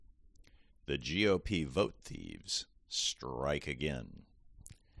The GOP vote thieves strike again.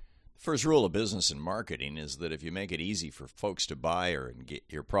 The first rule of business and marketing is that if you make it easy for folks to buy or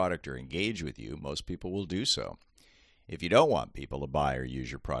your product or engage with you, most people will do so. If you don't want people to buy or use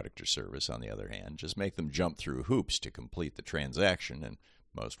your product or service, on the other hand, just make them jump through hoops to complete the transaction, and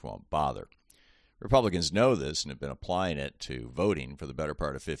most won't bother. Republicans know this and have been applying it to voting for the better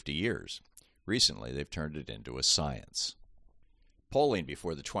part of 50 years. Recently, they've turned it into a science. Polling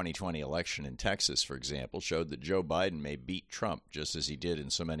before the 2020 election in Texas, for example, showed that Joe Biden may beat Trump just as he did in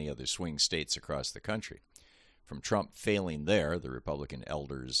so many other swing states across the country. From Trump failing there, the Republican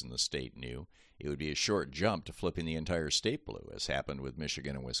elders in the state knew it would be a short jump to flipping the entire state blue, as happened with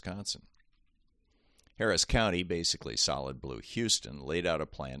Michigan and Wisconsin. Harris County, basically solid blue Houston, laid out a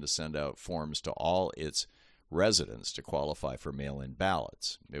plan to send out forms to all its residents to qualify for mail-in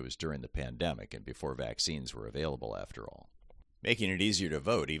ballots. It was during the pandemic and before vaccines were available, after all. Making it easier to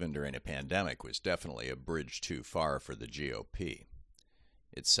vote, even during a pandemic, was definitely a bridge too far for the GOP.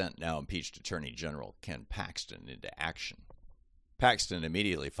 It sent now impeached Attorney General Ken Paxton into action. Paxton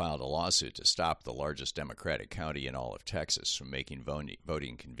immediately filed a lawsuit to stop the largest Democratic county in all of Texas from making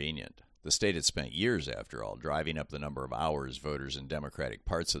voting convenient. The state had spent years, after all, driving up the number of hours voters in Democratic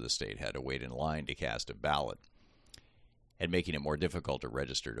parts of the state had to wait in line to cast a ballot, and making it more difficult to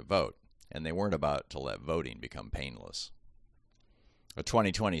register to vote, and they weren't about to let voting become painless. A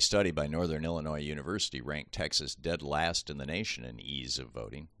 2020 study by Northern Illinois University ranked Texas dead last in the nation in ease of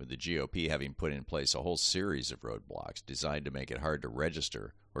voting, with the GOP having put in place a whole series of roadblocks designed to make it hard to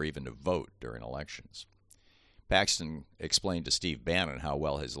register or even to vote during elections. Paxton explained to Steve Bannon how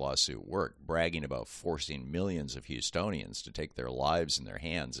well his lawsuit worked, bragging about forcing millions of Houstonians to take their lives in their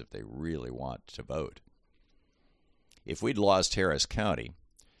hands if they really want to vote. If we'd lost Harris County,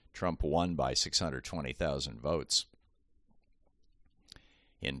 Trump won by 620,000 votes.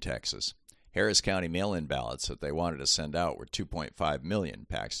 In Texas, Harris County mail-in ballots that they wanted to send out were 2.5 million,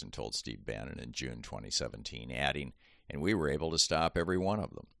 Paxton told Steve Bannon in June 2017, adding, and we were able to stop every one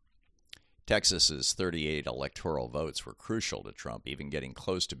of them. Texas's 38 electoral votes were crucial to Trump even getting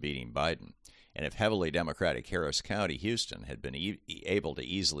close to beating Biden, and if heavily Democratic Harris County, Houston, had been able to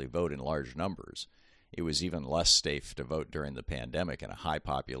easily vote in large numbers, it was even less safe to vote during the pandemic in a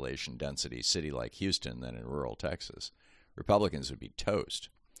high-population density city like Houston than in rural Texas. Republicans would be toast.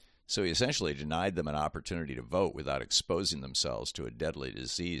 So he essentially denied them an opportunity to vote without exposing themselves to a deadly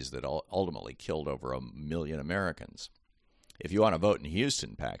disease that ultimately killed over 1 million Americans. If you want to vote in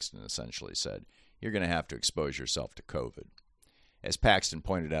Houston, Paxton essentially said, you're going to have to expose yourself to COVID. As Paxton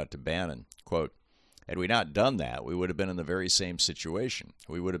pointed out to Bannon, quote, had we not done that, we would have been in the very same situation.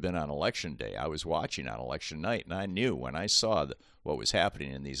 We would have been on Election Day. I was watching on Election Night, and I knew when I saw what was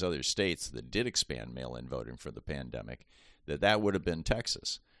happening in these other states that did expand mail-in voting for the pandemic, that would have been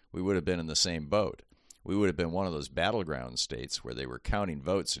Texas. We would have been in the same boat. We would have been one of those battleground states where they were counting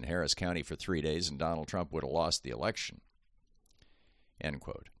votes in Harris County for 3 days and Donald Trump would have lost the election. End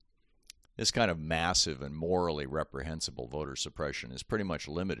quote. This kind of massive and morally reprehensible voter suppression is pretty much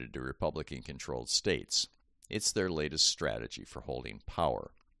limited to Republican-controlled states. It's their latest strategy for holding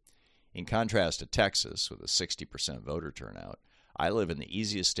power. In contrast to Texas, with a 60% voter turnout, I live in the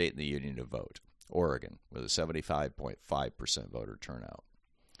easiest state in the union to vote, Oregon, with a 75.5% voter turnout.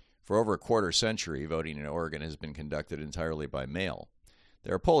 For over a quarter century, voting in Oregon has been conducted entirely by mail.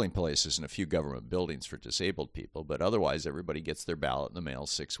 There are polling places in a few government buildings for disabled people, but otherwise everybody gets their ballot in the mail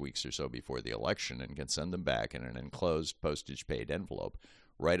 6 weeks or so before the election and can send them back in an enclosed postage-paid envelope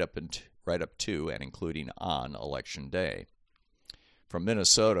right up to and including on Election Day. From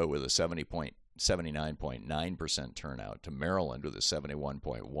Minnesota with a 79.9% turnout to Maryland with a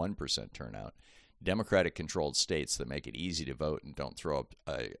 71.1% turnout, Democratic-controlled states that make it easy to vote and don't throw up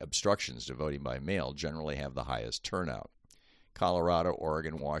obstructions to voting by mail generally have the highest turnout. Colorado,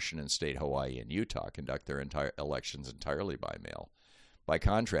 Oregon, Washington State, Hawaii, and Utah conduct their entire elections entirely by mail. By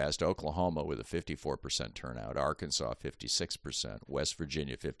contrast, Oklahoma with a 54% turnout, Arkansas 56%, West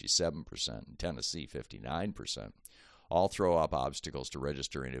Virginia 57%, and Tennessee 59%, all throw up obstacles to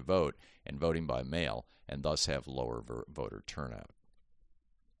registering to vote and voting by mail, and thus have lower voter turnout.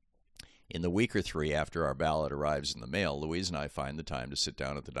 In the week or three after our ballot arrives in the mail, Louise and I find the time to sit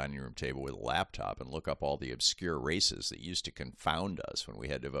down at the dining room table with a laptop and look up all the obscure races that used to confound us when we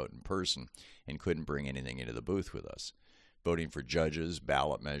had to vote in person and couldn't bring anything into the booth with us. Voting for judges,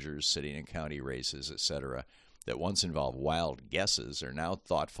 ballot measures, city and county races, etc., that once involved wild guesses are now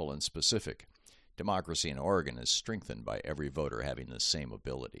thoughtful and specific. Democracy in Oregon is strengthened by every voter having the same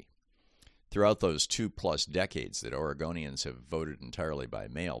ability. Throughout those 2+ decades that Oregonians have voted entirely by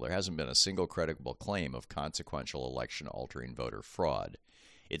mail, there hasn't been a single credible claim of consequential election-altering voter fraud.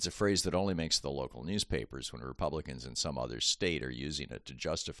 It's a phrase that only makes the local newspapers when Republicans in some other state are using it to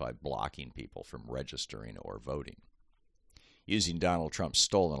justify blocking people from registering or voting. Using Donald Trump's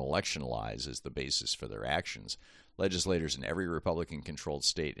stolen election lies as the basis for their actions, legislators in every Republican-controlled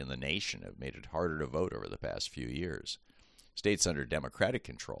state in the nation have made it harder to vote over the past few years. States under Democratic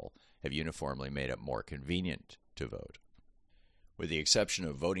control have uniformly made it more convenient to vote. With the exception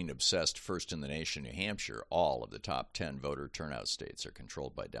of voting-obsessed first-in-the-nation New Hampshire, all of the top 10 voter turnout states are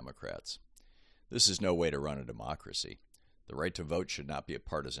controlled by Democrats. This is no way to run a democracy. The right to vote should not be a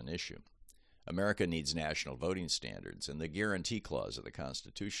partisan issue. America needs national voting standards, and the Guarantee Clause of the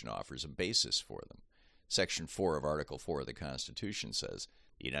Constitution offers a basis for them. Section 4 of Article 4 of the Constitution says,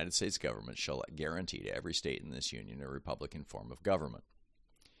 "The United States government shall guarantee to every state in this union a republican form of government."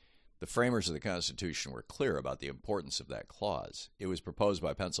 The framers of the Constitution were clear about the importance of that clause. It was proposed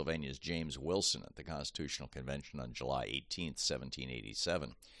by Pennsylvania's James Wilson at the Constitutional Convention on July 18,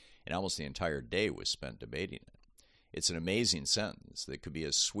 1787, and almost the entire day was spent debating it. It's an amazing sentence that could be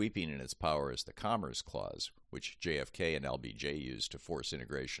as sweeping in its power as the Commerce Clause, which JFK and LBJ used to force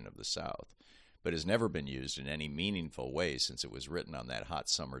integration of the South, but has never been used in any meaningful way since it was written on that hot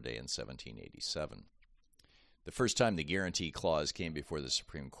summer day in 1787. The first time the Guarantee Clause came before the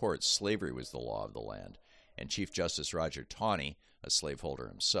Supreme Court, slavery was the law of the land, and Chief Justice Roger Taney, a slaveholder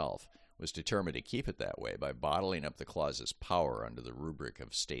himself, was determined to keep it that way by bottling up the clause's power under the rubric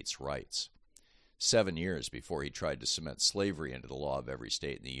of states' rights. 7 years before he tried to cement slavery into the law of every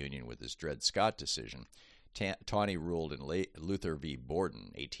state in the Union with his Dred Scott decision, Taney ruled in Luther v.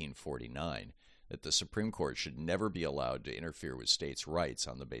 Borden, 1849, that the Supreme Court should never be allowed to interfere with states' rights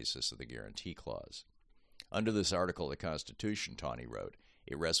on the basis of the Guarantee Clause. Under this article of the Constitution, Taney wrote,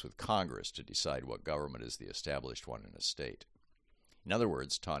 it rests with Congress to decide what government is the established one in a state. In other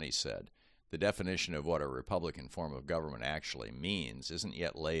words, Taney said, the definition of what a Republican form of government actually means isn't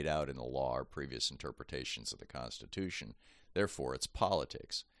yet laid out in the law or previous interpretations of the Constitution. Therefore, it's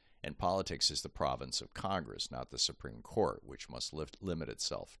politics, and politics is the province of Congress, not the Supreme Court, which must limit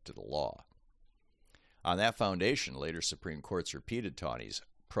itself to the law. On that foundation, later Supreme Courts repeated Taney's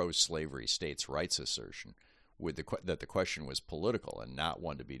pro-slavery states' rights assertion that the question was political and not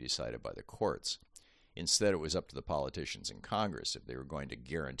one to be decided by the courts. Instead, it was up to the politicians in Congress if they were going to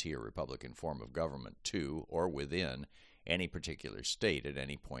guarantee a Republican form of government to or within any particular state at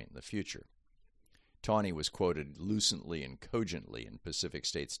any point in the future. Taney was quoted lucently and cogently in Pacific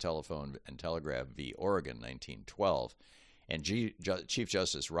States Telephone and Telegraph v. Oregon, 1912, and Chief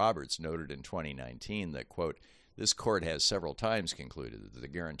Justice Roberts noted in 2019 that, quote, this court has several times concluded that the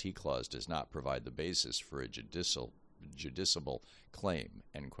Guarantee Clause does not provide the basis for a justiciable claim,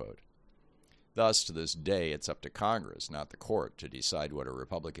 end quote. Thus, to this day, it's up to Congress, not the court, to decide what a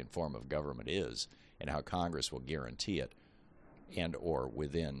Republican form of government is and how Congress will guarantee it and or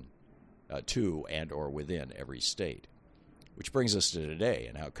within every state. Which brings us to today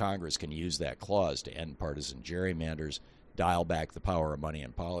and how Congress can use that clause to end partisan gerrymanders, dial back the power of money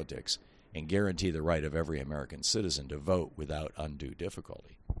in politics, and guarantee the right of every American citizen to vote without undue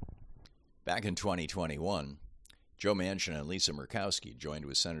difficulty. Back in 2021, Joe Manchin and Lisa Murkowski joined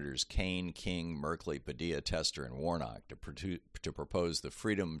with Senators Kaine, King, Merkley, Padilla, Tester, and Warnock to propose the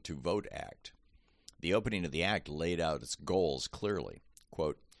Freedom to Vote Act. The opening of the act laid out its goals clearly.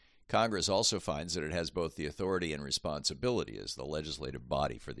 Quote, Congress also finds that it has both the authority and responsibility as the legislative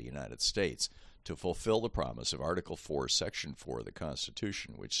body for the United States to fulfill the promise of Article 4, Section 4 of the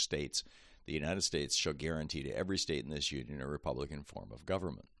Constitution, which states, the United States shall guarantee to every state in this union a Republican form of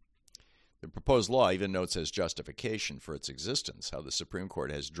government. The proposed law even notes as justification for its existence how the Supreme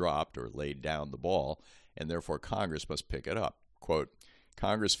Court has dropped or laid down the ball, and therefore Congress must pick it up. Quote,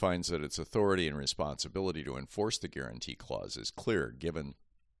 Congress finds that its authority and responsibility to enforce the Guarantee Clause is clear, given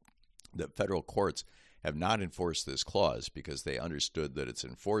that federal courts have not enforced this clause because they understood that its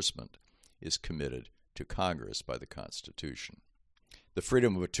enforcement is committed to Congress by the Constitution. The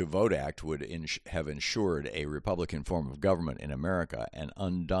Freedom to Vote Act would have ensured a Republican form of government in America and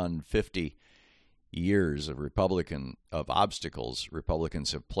undone 50 years of obstacles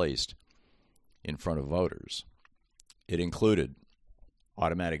Republicans have placed in front of voters. It included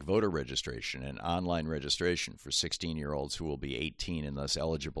automatic voter registration and online registration for 16-year-olds who will be 18 and thus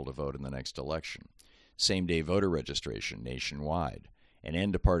eligible to vote in the next election, same-day voter registration nationwide, an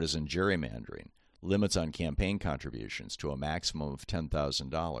end to partisan gerrymandering, limits on campaign contributions to a maximum of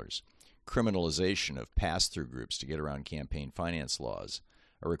 $10,000, criminalization of pass-through groups to get around campaign finance laws,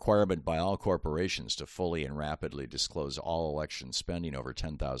 a requirement by all corporations to fully and rapidly disclose all election spending over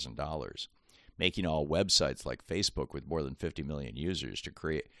 $10,000, making all websites like Facebook with more than 50 million users to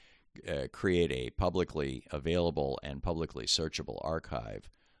create a publicly available and publicly searchable archive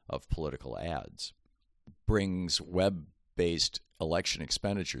of political ads. Brings web-based election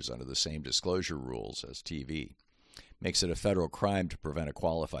expenditures under the same disclosure rules as TV. Makes it a federal crime to prevent a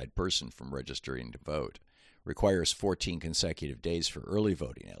qualified person from registering to vote. Requires 14 consecutive days for early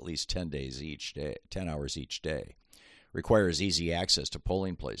voting, at least 10 hours each day. Requires easy access to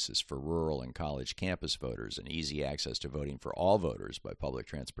polling places for rural and college campus voters and easy access to voting for all voters by public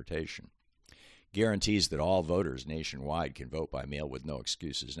transportation. Guarantees that all voters nationwide can vote by mail with no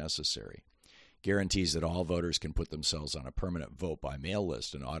excuses necessary. Guarantees that all voters can put themselves on a permanent vote-by-mail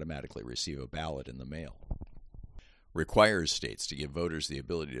list and automatically receive a ballot in the mail. Requires states to give voters the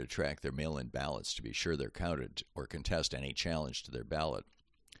ability to track their mail-in ballots to be sure they're counted or contest any challenge to their ballot.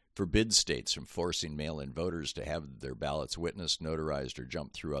 Forbids states from forcing mail-in voters to have their ballots witnessed, notarized, or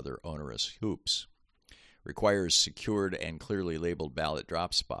jump through other onerous hoops. Requires secured and clearly labeled ballot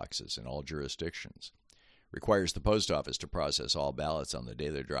drops boxes in all jurisdictions. Requires the post office to process all ballots on the day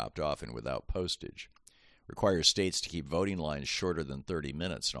they're dropped off and without postage. Requires states to keep voting lines shorter than 30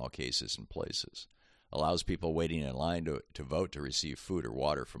 minutes in all cases and places. Allows people waiting in line to vote to receive food or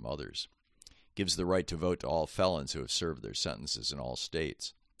water from others. Gives the right to vote to all felons who have served their sentences in all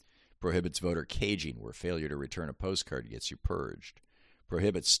states. Prohibits voter caging, where failure to return a postcard gets you purged.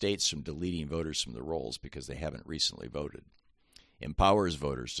 Prohibits states from deleting voters from the rolls because they haven't recently voted. Empowers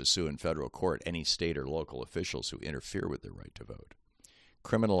voters to sue in federal court any state or local officials who interfere with their right to vote.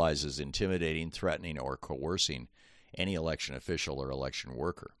 Criminalizes intimidating, threatening, or coercing any election official or election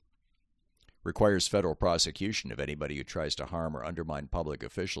worker. Requires federal prosecution of anybody who tries to harm or undermine public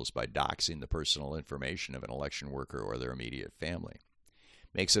officials by doxing the personal information of an election worker or their immediate family.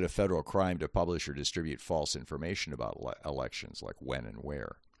 Makes it a federal crime to publish or distribute false information about elections, like when and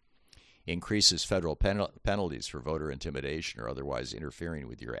where. Increases federal penalties for voter intimidation or otherwise interfering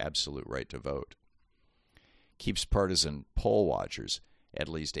with your absolute right to vote. Keeps partisan poll watchers at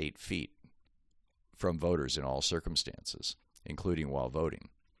least 8 feet from voters in all circumstances, including while voting.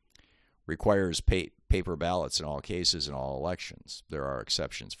 Requires paper ballots in all cases in all elections. There are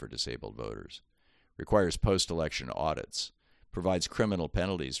exceptions for disabled voters. Requires post-election audits. Provides criminal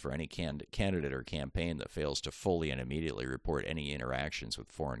penalties for any candidate or campaign that fails to fully and immediately report any interactions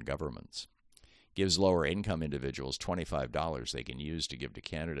with foreign governments. Gives lower-income individuals $25 they can use to give to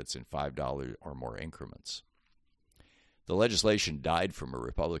candidates in $5 or more increments. The legislation died from a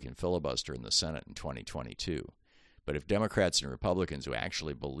Republican filibuster in the Senate in 2022. But if Democrats and Republicans who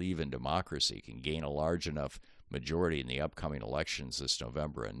actually believe in democracy can gain a large enough majority in the upcoming elections this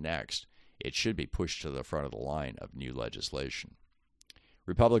November and next, it should be pushed to the front of the line of new legislation.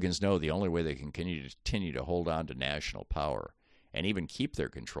 Republicans know the only way they can continue to hold on to national power and even keep their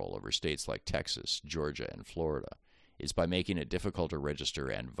control over states like Texas, Georgia, and Florida is by making it difficult to register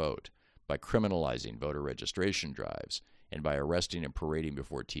and vote, by criminalizing voter registration drives, and by arresting and parading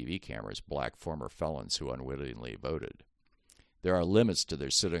before TV cameras black former felons who unwittingly voted. There are limits to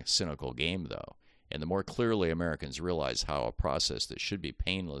their cynical game, though, and the more clearly Americans realize how a process that should be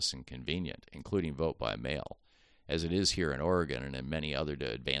painless and convenient, including vote by mail, as it is here in Oregon and in many other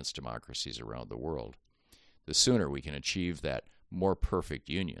advanced democracies around the world, the sooner we can achieve that more perfect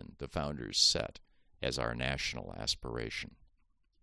union the founders set as our national aspiration.